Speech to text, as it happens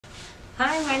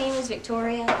Hi, my name is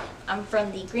Victoria. I'm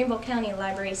from the Greenville County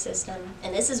Library System,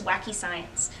 and this is Wacky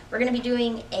Science. We're going to be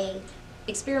doing a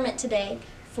experiment today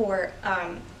for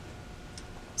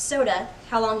soda,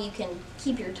 how long you can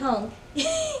keep your tongue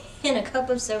in a cup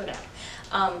of soda.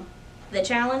 The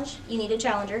challenge, you need a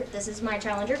challenger. This is my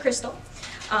challenger, Crystal.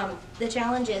 The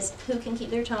challenge is who can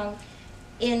keep their tongue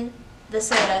in the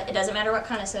soda. It doesn't matter what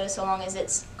kind of soda, so long as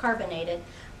it's carbonated.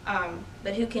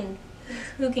 But who can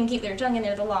keep their tongue in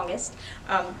there the longest.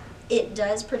 It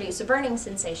does produce a burning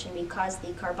sensation because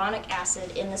the carbonic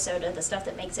acid in the soda, the stuff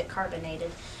that makes it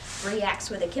carbonated, reacts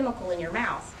with a chemical in your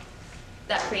mouth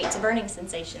that creates a burning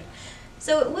sensation.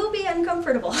 So it will be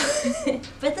uncomfortable,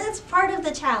 but that's part of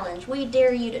the challenge. We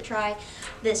dare you to try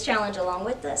this challenge along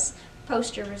with us.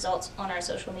 Post your results on our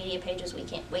social media pages. We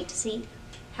can't wait to see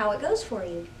how it goes for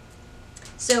you.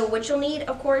 So what you'll need,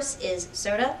 of course, is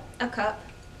soda, a cup,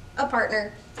 a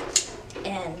partner,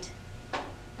 and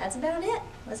that's about it.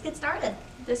 Let's get started.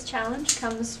 This challenge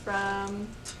comes from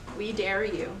We Dare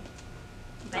You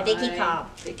By Vicky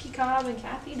Cobb. Vicky Cobb and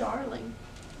Kathy Darling.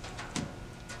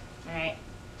 All right,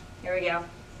 here we go.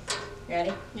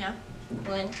 Ready? Yeah.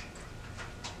 1,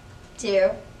 2,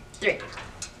 3.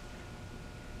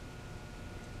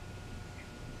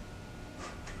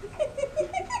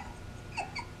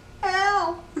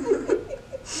 Ow!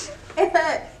 It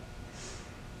hurts.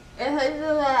 It hurts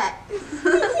a lot.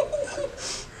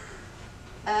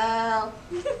 Ow.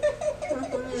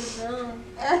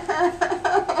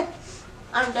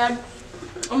 I'm done.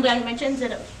 I'm done. My chin's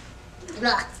in it.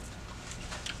 Ugh.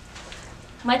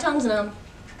 My tongue's numb.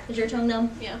 Is your tongue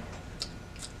numb? Yeah.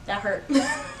 That hurt.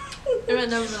 It went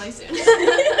numb really soon.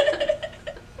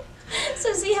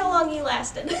 So see how long you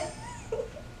lasted.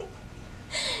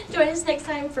 Join us next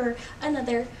time for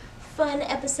another fun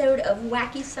episode of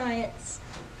Wacky Science,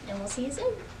 and we'll see you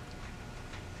soon.